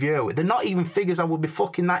the review. They're not even figures I would be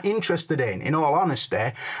fucking that interested in all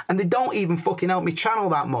honesty. And they don't even fucking help me channel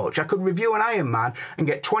that much. I could review an Iron Man and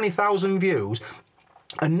get 20,000 views,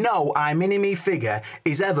 and no iMinimi figure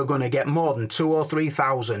is ever going to get more than 2,000 or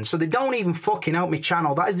 3,000. So they don't even fucking help me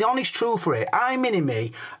channel. That is the honest truth for it.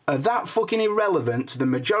 iMinimi are that fucking irrelevant to the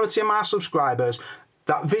majority of my subscribers.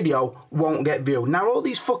 That video won't get viewed. Now all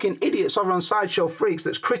these fucking idiots over on Sideshow Freaks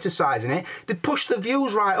that's criticising it, they push the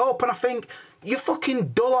views right up, and I think, you're fucking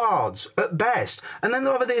dullards at best. And then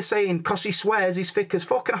they're over there saying, cause he swears he's thick as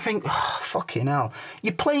fuck, and I think, oh, fucking hell.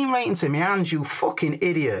 You're playing right into my hands, you fucking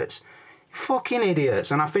idiots. Fucking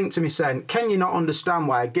idiots. And I think to myself, can you not understand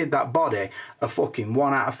why I give that body a fucking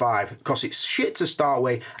 1 out of 5? Because it's shit to start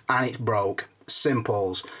with and it's broke.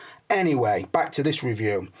 Simples. Anyway, back to this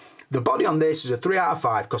review. The body on this is a 3 out of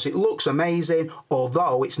 5 because it looks amazing,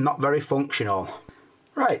 although it's not very functional.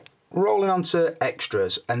 Right, rolling on to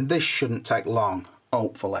extras, and this shouldn't take long,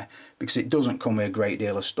 hopefully, because it doesn't come with a great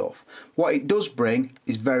deal of stuff. What it does bring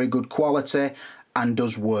is very good quality and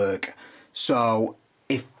does work. So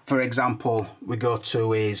if, for example, we go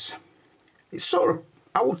to his, it's sort of,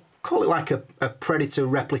 I would call it like a Predator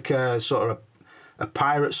replica, sort of a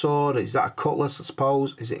pirate sword. Is that a cutlass, I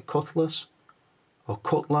suppose? Is it a cutlass? Or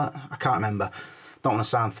cutlet? I can't remember. Don't want to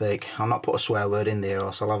sound thick. I'll not put a swear word in there or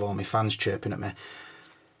else I'll have all my fans chirping at me.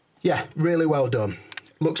 Yeah, really well done.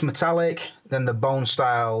 Looks metallic, then the bone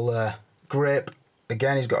style grip.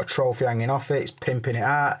 Again, he's got a trophy hanging off it. He's pimping it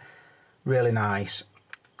out. Really nice.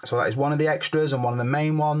 So that is one of the extras and one of the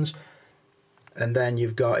main ones. And then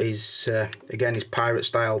you've got his, again, his pirate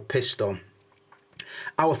style pistol.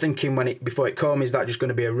 I was thinking before it came, is that just going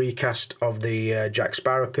to be a recast of the Jack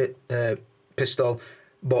Sparrow pistol?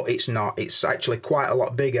 But it's not. It's actually quite a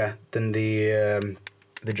lot bigger than the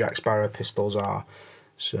Jack Sparrow pistols are.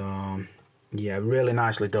 So yeah, really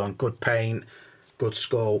nicely done. Good paint, good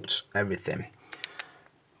sculpt, everything.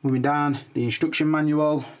 Moving down, the instruction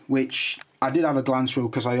manual, which I did have a glance through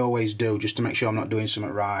because I always do, just to make sure I'm not doing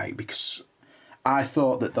something right, because I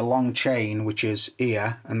thought that the long chain, which is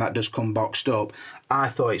here, and that does come boxed up, I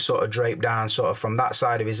thought it sort of draped down sort of from that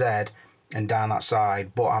side of his head and down that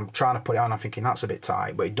side, but I'm trying to put it on, I'm thinking that's a bit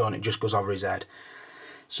tight, but it don't, it just goes over his head.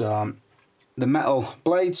 So the metal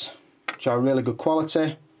blades, which are really good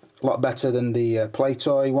quality, a lot better than the Play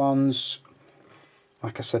Toy ones.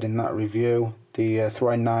 Like I said in that review, the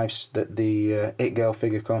throwing knives that the It Girl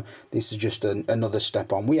figure come, this is just another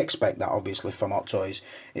step on. We expect that obviously from Hot Toys,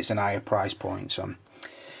 it's an higher price point. So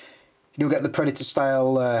you do get the Predator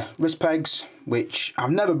style wrist pegs, which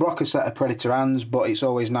I've never broke a set of Predator hands, but it's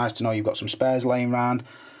always nice to know you've got some spares laying around.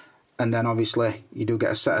 And then obviously you do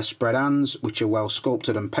get a set of spread hands, which are well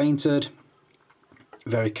sculpted and painted.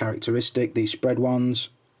 Very characteristic, these spread ones.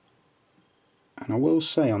 And I will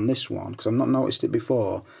say on this one, because I've not noticed it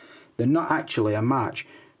before, they're not actually a match,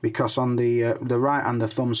 because on the right and the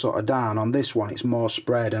thumb sort of down, on this one it's more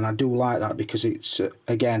spread, and I do like that because it's,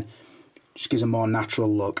 again, just gives a more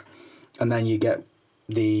natural look. And then you get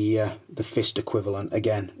the fist equivalent,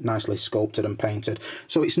 again, nicely sculpted and painted.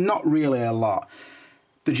 So it's not really a lot.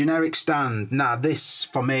 The generic stand, now this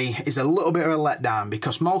for me is a little bit of a letdown,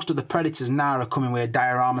 because most of the Predators now are coming with a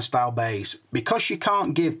diorama style base. Because you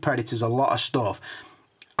can't give Predators a lot of stuff,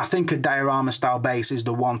 I think a diorama style base is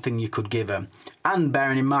the one thing you could give them. And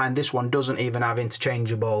bearing in mind this one doesn't even have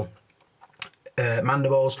interchangeable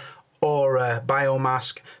mandibles or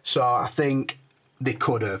biomask, so I think they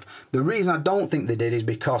could have. The reason I don't think they did is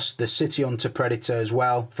because the City Hunter Predator as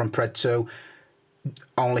well from Pred 2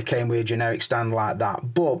 only came with a generic stand like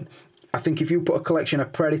that. But I think if you put a collection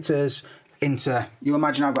of Predators into, you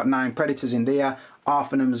imagine I've got 9 Predators in there,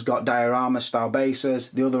 half of them's got diorama style bases,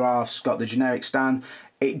 the other half's got the generic stand,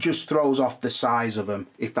 it just throws off the size of them,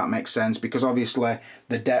 if that makes sense, because obviously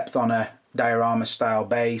the depth on a diorama style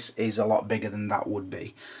base is a lot bigger than that would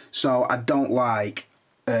be. So I don't like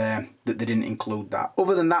that they didn't include that.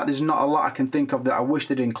 Other than that, there's not a lot I can think of that I wish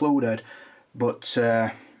they'd included, but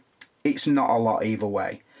it's not a lot either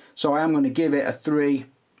way. So I am going to give it a 3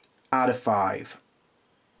 out of 5.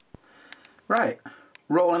 Right,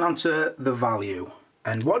 rolling on to the value.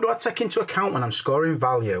 And what do I take into account when I'm scoring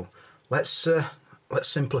value? Let's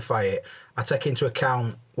simplify it. I take into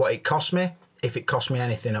account what it cost me, if it cost me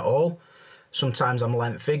anything at all. Sometimes I'm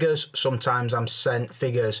lent figures, sometimes I'm sent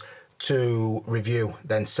figures to review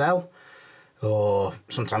then sell, or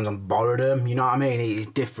sometimes I'm borrowed them, you know what I mean? It's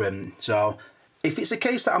different. So if it's a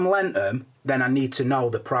case that I'm lent them, then I need to know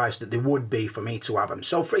the price that they would be for me to have them.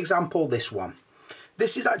 So for example, this one.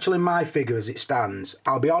 This is actually my figure as it stands.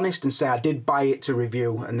 I'll be honest and say I did buy it to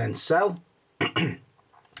review and then sell.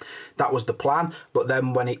 That was the plan, but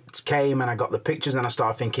then when it came and I got the pictures, then I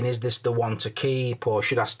started thinking, is this the one to keep or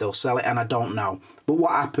should I still sell it? And I don't know. But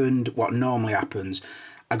what happened, what normally happens,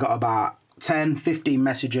 I got about 10, 15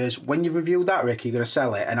 messages. When you review that, Rick, you're going to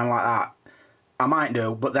sell it? And I'm like, that. I might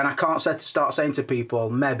do, but then I can't start saying to people,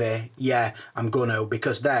 maybe, yeah, I'm going to,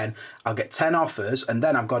 because then I'll get 10 offers and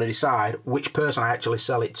then I've got to decide which person I actually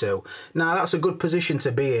sell it to. Now, that's a good position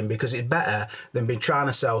to be in, because it's better than being trying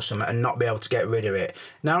to sell something and not be able to get rid of it.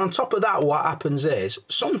 Now, on top of that, what happens is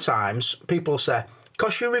sometimes people say,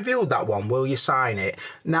 because you reviewed that one, will you sign it?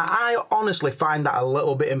 Now, I honestly find that a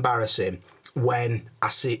little bit embarrassing when I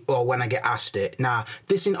see, or when I get asked it. Now,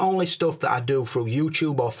 this isn't only stuff that I do through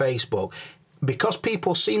YouTube or Facebook. Because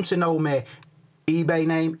people seem to know my eBay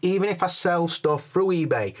name, even if I sell stuff through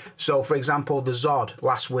eBay. So, for example, the Zod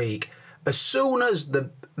last week, as soon as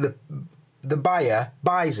the buyer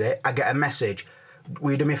buys it, I get a message.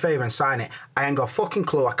 Will you do me a favour and sign it? I ain't got a fucking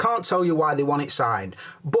clue. I can't tell you why they want it signed.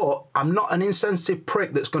 But I'm not an insensitive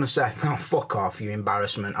prick that's going to say, oh, fuck off, you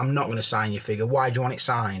embarrassment. I'm not going to sign your figure. Why do you want it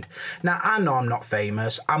signed? Now, I know I'm not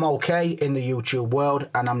famous. I'm okay in the YouTube world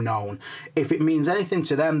and I'm known. If it means anything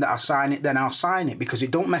to them that I sign it, then I'll sign it, because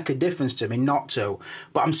it don't make a difference to me not to.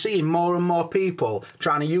 But I'm seeing more and more people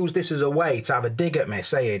trying to use this as a way to have a dig at me,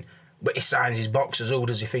 saying, but he signs his boxes, who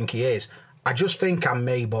does he think he is? I just think I'm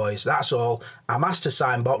me, boys, that's all. I'm asked to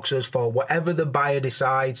sign boxes for whatever the buyer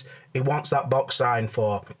decides he wants that box signed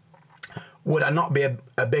for. Would I not be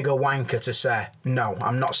a bigger wanker to say, no,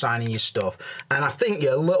 I'm not signing your stuff? And I think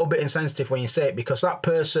you're a little bit insensitive when you say it, because that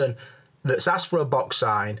person that's asked for a box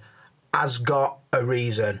sign has got a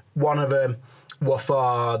reason. One of them were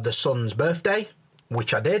for the son's birthday,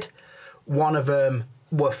 which I did. One of them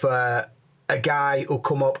were for a guy who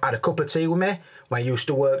come up, had a cup of tea with me when I used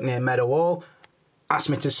to work near Meadow Hall, asked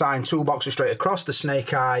me to sign 2 boxes straight across, the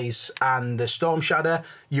Snake Eyes and the Storm Shadow.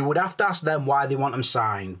 You would have to ask them why they want them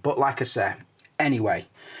signed. But like I say, anyway.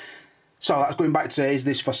 So that's going back to, is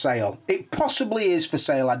this for sale? It possibly is for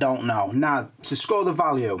sale, I don't know. Now, to score the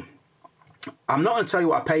value, I'm not going to tell you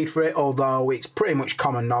what I paid for it, although it's pretty much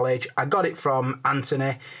common knowledge. I got it from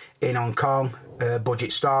Anthony in Hong Kong,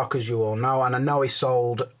 Budget Stock, as you all know, and I know he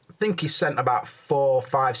sold think he sent about 4,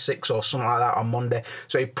 5, 6 or something like that on Monday.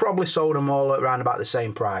 So he probably sold them all at around about the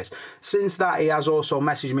same price. Since that, he has also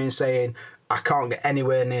messaged me and saying, I can't get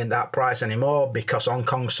anywhere near that price anymore because Hong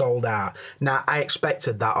Kong sold out. Now, I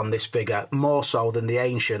expected that on this figure, more so than the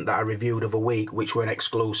Ancient that I reviewed of a week, which were an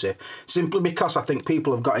exclusive. Simply because I think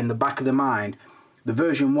people have got in the back of their mind, the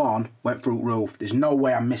version 1 went through the roof. There's no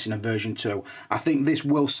way I'm missing a version 2. I think this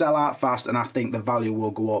will sell out fast and I think the value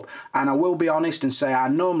will go up. And I will be honest and say I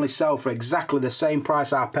normally sell for exactly the same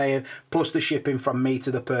price I pay plus the shipping from me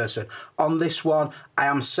to the person. On this one, I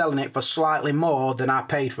am selling it for slightly more than I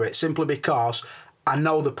paid for it, simply because I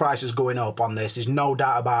know the price is going up on this. There's no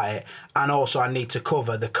doubt about it. And also I need to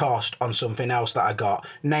cover the cost on something else that I got,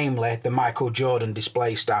 namely the Michael Jordan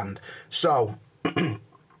display stand. So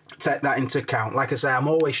take that into account. Like I say, I'm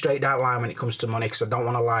always straight down line when it comes to money because I don't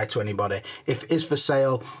want to lie to anybody. If it is for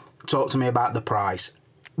sale, talk to me about the price.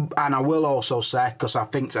 And I will also say, because I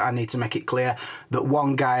think that I need to make it clear, that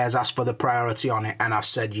one guy has asked for the priority on it and I've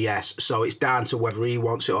said yes. So it's down to whether he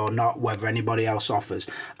wants it or not, whether anybody else offers.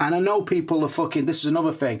 And I know people are fucking, this is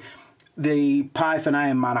another thing, the Python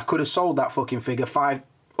Iron Man, I could have sold that fucking figure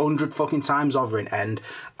 500 fucking times over in end,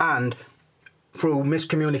 and through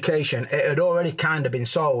miscommunication, it had already kind of been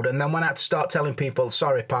sold. And then when I had to start telling people,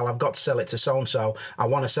 sorry pal, I've got to sell it to so-and-so, I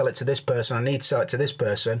want to sell it to this person, I need to sell it to this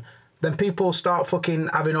person, then people start fucking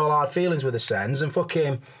having all hard feelings with the sends and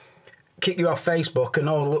fucking kick you off Facebook and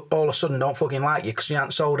all of a sudden don't fucking like you because you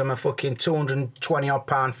haven't sold them a fucking 220 odd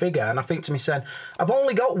pound figure. And I think to myself, I've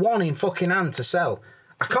only got one in fucking hand to sell.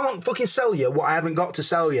 I can't fucking sell you what I haven't got to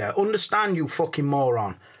sell you. Understand, you fucking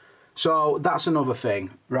moron. So that's another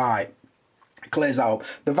thing. Right. Clears that up.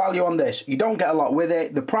 The value on this, you don't get a lot with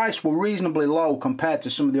it. The price were reasonably low compared to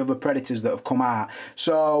some of the other Predators that have come out.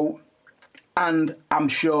 So, and I'm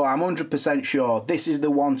sure, I'm 100% sure this is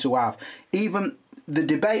the one to have. Even the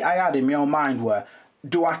debate I had in my own mind were,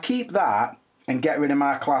 do I keep that and get rid of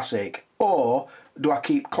my Classic, or do I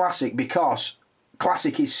keep Classic because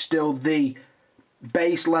Classic is still the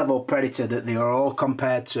base level Predator that they are all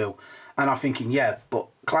compared to? And I'm thinking, yeah, but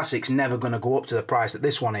Classic's never going to go up to the price that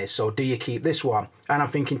this one is, so do you keep this one? And I'm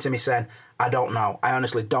thinking to myself, I don't know. I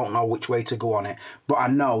honestly don't know which way to go on it. But I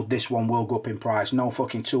know this one will go up in price. No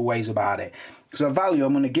fucking two ways about it. So value,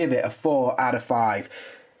 I'm going to give it a 4 out of 5.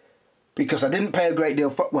 Because I didn't pay a great deal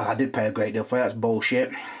for... Well, I did pay a great deal for it. That's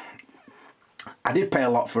bullshit. I did pay a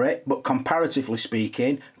lot for it, but comparatively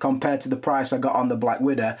speaking, compared to the price I got on the Black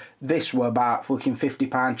Widow, this were about fucking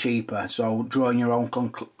 £50 cheaper. So drawing your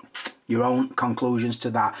own conclusions to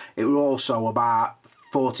that. It was also about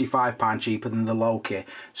 £45 cheaper than the Loki.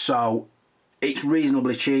 So it's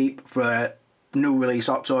reasonably cheap for new release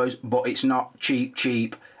Hot Toys, but it's not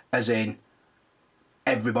cheap as in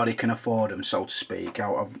everybody can afford them, so to speak.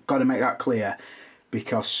 I've got to make that clear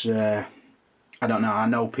because I don't know, I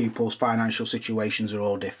know people's financial situations are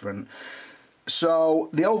all different. So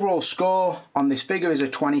the overall score on this figure is a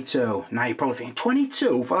 22. Now you're probably thinking,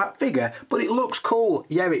 22 for that figure? But it looks cool.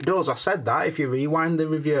 Yeah, it does. I said that if you rewind the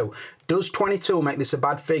review. Does 22 make this a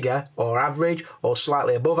bad figure, or average, or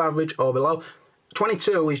slightly above average, or below?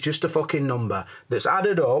 22 is just a fucking number that's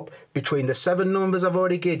added up between the 7 numbers I've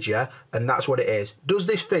already given you, and that's what it is. Does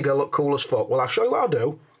this figure look cool as fuck? Well, I'll show you what I'll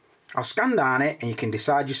do. I'll scan down it, and you can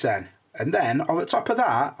decide yourself. And then, over the top of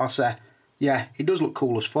that, I'll say, yeah, it does look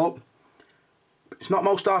cool as fuck. It's not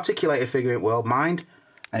most articulated figure in the world, mind,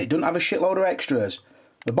 and it doesn't have a shitload of extras.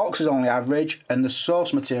 The box is only average, and the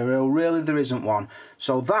source material, really there isn't one.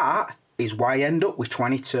 So that is why I end up with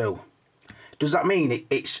 22. Does that mean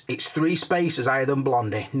it's 3 spaces higher than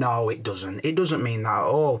Blondie? No, it doesn't. It doesn't mean that at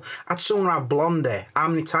all. I'd sooner have Blondie. How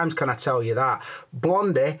many times can I tell you that?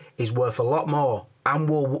 Blondie is worth a lot more and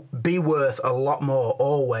will be worth a lot more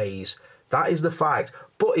always. That is the fact.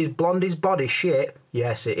 But is Blondie's body shit?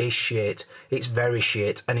 Yes, it is shit. It's very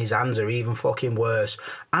shit, and his hands are even fucking worse.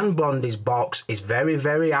 And Blondie's box is very,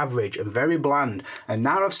 very average and very bland. And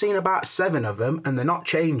now I've seen about 7 of them, and they're not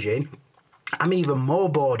changing, I'm even more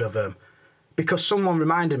bored of them. Because someone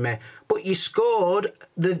reminded me, but you scored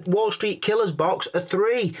the Wall Street Killers box a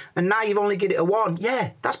 3, and now you've only given it a 1.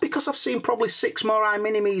 Yeah, that's because I've seen probably 6 more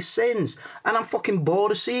iMini-Me's since, and I'm fucking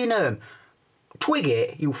bored of seeing them. Twig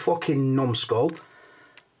it, you fucking numbskull.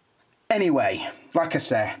 Anyway, like I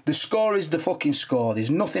say, the score is the fucking score.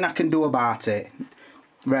 There's nothing I can do about it.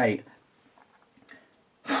 Right.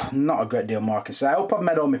 Not a great deal more I can say. I hope I've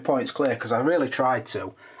made all my points clear, because I really tried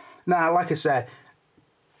to. Now, like I said,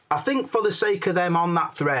 I think for the sake of them on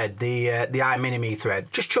that thread, the iMini-Me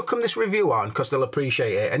thread, just chuck them this review on because they'll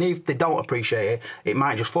appreciate it. And if they don't appreciate it, it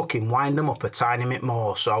might just fucking wind them up a tiny bit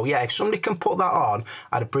more. So yeah, if somebody can put that on,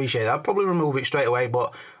 I'd appreciate it. I'd probably remove it straight away,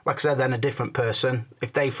 but like I said, then a different person,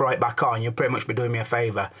 if they throw it back on, you'll pretty much be doing me a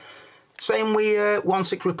favour. Same with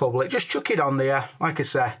 16 Republic, just chuck it on there, like I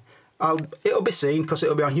say. It'll be seen because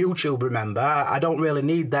it'll be on YouTube, remember. I don't really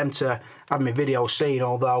need them to have my videos seen,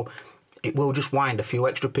 although it will just wind a few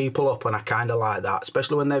extra people up, and I kind of like that,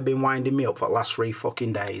 especially when they've been winding me up for the last 3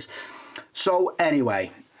 fucking days. So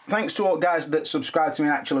anyway, thanks to all guys that subscribe to me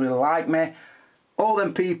and actually really like me. All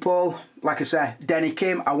them people, like I say, Denny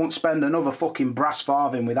Kim, I won't spend another fucking brass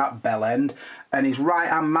farthing with that bell end. And his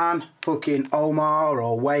right-hand man, fucking Omar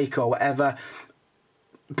or Wake or whatever.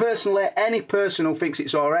 Personally, any person who thinks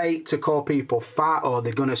it's alright to call people fat, or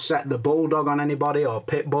they're going to set the bulldog on anybody, or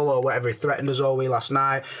pitbull, or whatever he threatened us all with last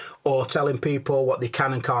night, or telling people what they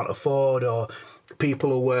can and can't afford, or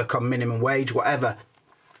people who work on minimum wage, whatever.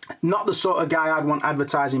 Not the sort of guy I'd want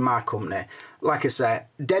advertising my company. Like I said,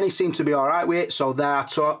 Denny seemed to be alright with it, so there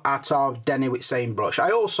I told Denny with same brush.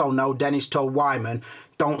 I also know Denny's told Wyman,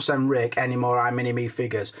 don't send Rick any more iMini-Me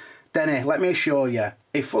figures. Denny, let me assure you,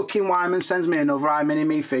 if fucking Wyman sends me another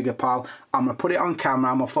iMini-Me figure, pal, I'm going to put it on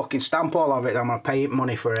camera, I'm going to fucking stamp all over it, I'm going to pay it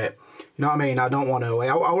money for it. You know what I mean? I don't want to.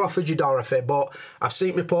 I offered you Dorothy, but I've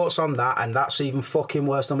seen reports on that, and that's even fucking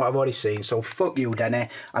worse than what I've already seen. So fuck you, Denny.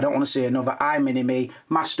 I don't want to see another iMini-Me,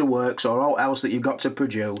 Masterworks, or all else that you've got to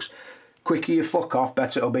produce. Quicker you fuck off,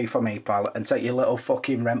 better it'll be for me, pal, and take your little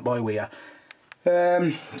fucking rent boy with you.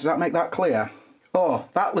 Does that make that clear? Oh,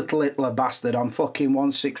 that little Hitler bastard on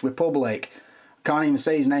fucking 16 Republic. Can't even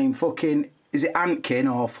say his name. Fucking, is it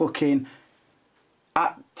Antkin or fucking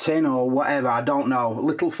Attin or whatever? I don't know.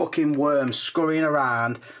 Little fucking worm scurrying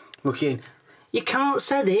around. Fucking, you can't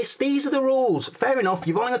say this. These are the rules. Fair enough.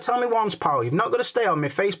 You've only got to tell me once, pal. You've not got to stay on my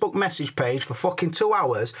Facebook message page for fucking 2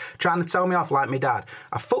 hours trying to tell me off like my dad.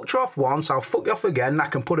 I fucked you off once. I'll fuck you off again. I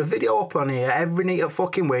can put a video up on here every neat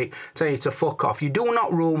fucking week telling you to fuck off. You do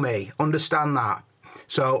not rule me. Understand that.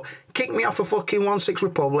 So, kick me off of fucking 16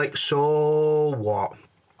 Republic, so what?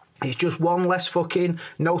 It's just one less fucking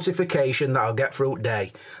notification that I'll get through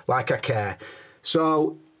day. Like I care.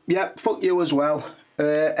 So, yeah, fuck you as well.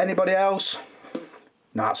 Anybody else?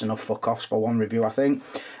 Nah, that's enough fuck offs for one review, I think.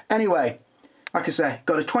 Anyway, like I say,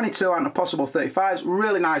 got a 22 and a possible 35s.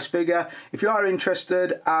 Really nice figure. If you are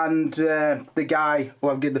interested and the guy who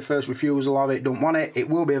I've given the first refusal of it don't want it, it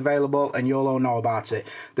will be available and you'll all know about it.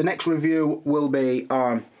 The next review will be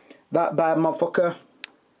on that bad motherfucker.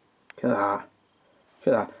 Look at that. Look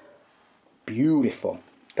at that. Beautiful.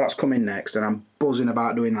 That's coming next and I'm buzzing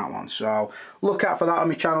about doing that one. So look out for that on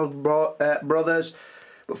my channel, brothers.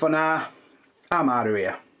 But for now, I'm out of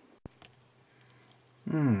here.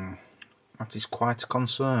 That is quite a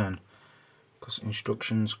concern, because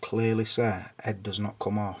instructions clearly say head does not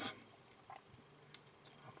come off.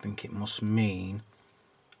 I think it must mean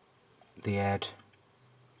the head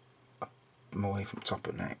away from top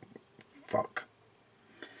of neck. Fuck.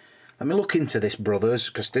 Let me look into this, brothers,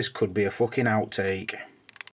 because this could be a fucking outtake.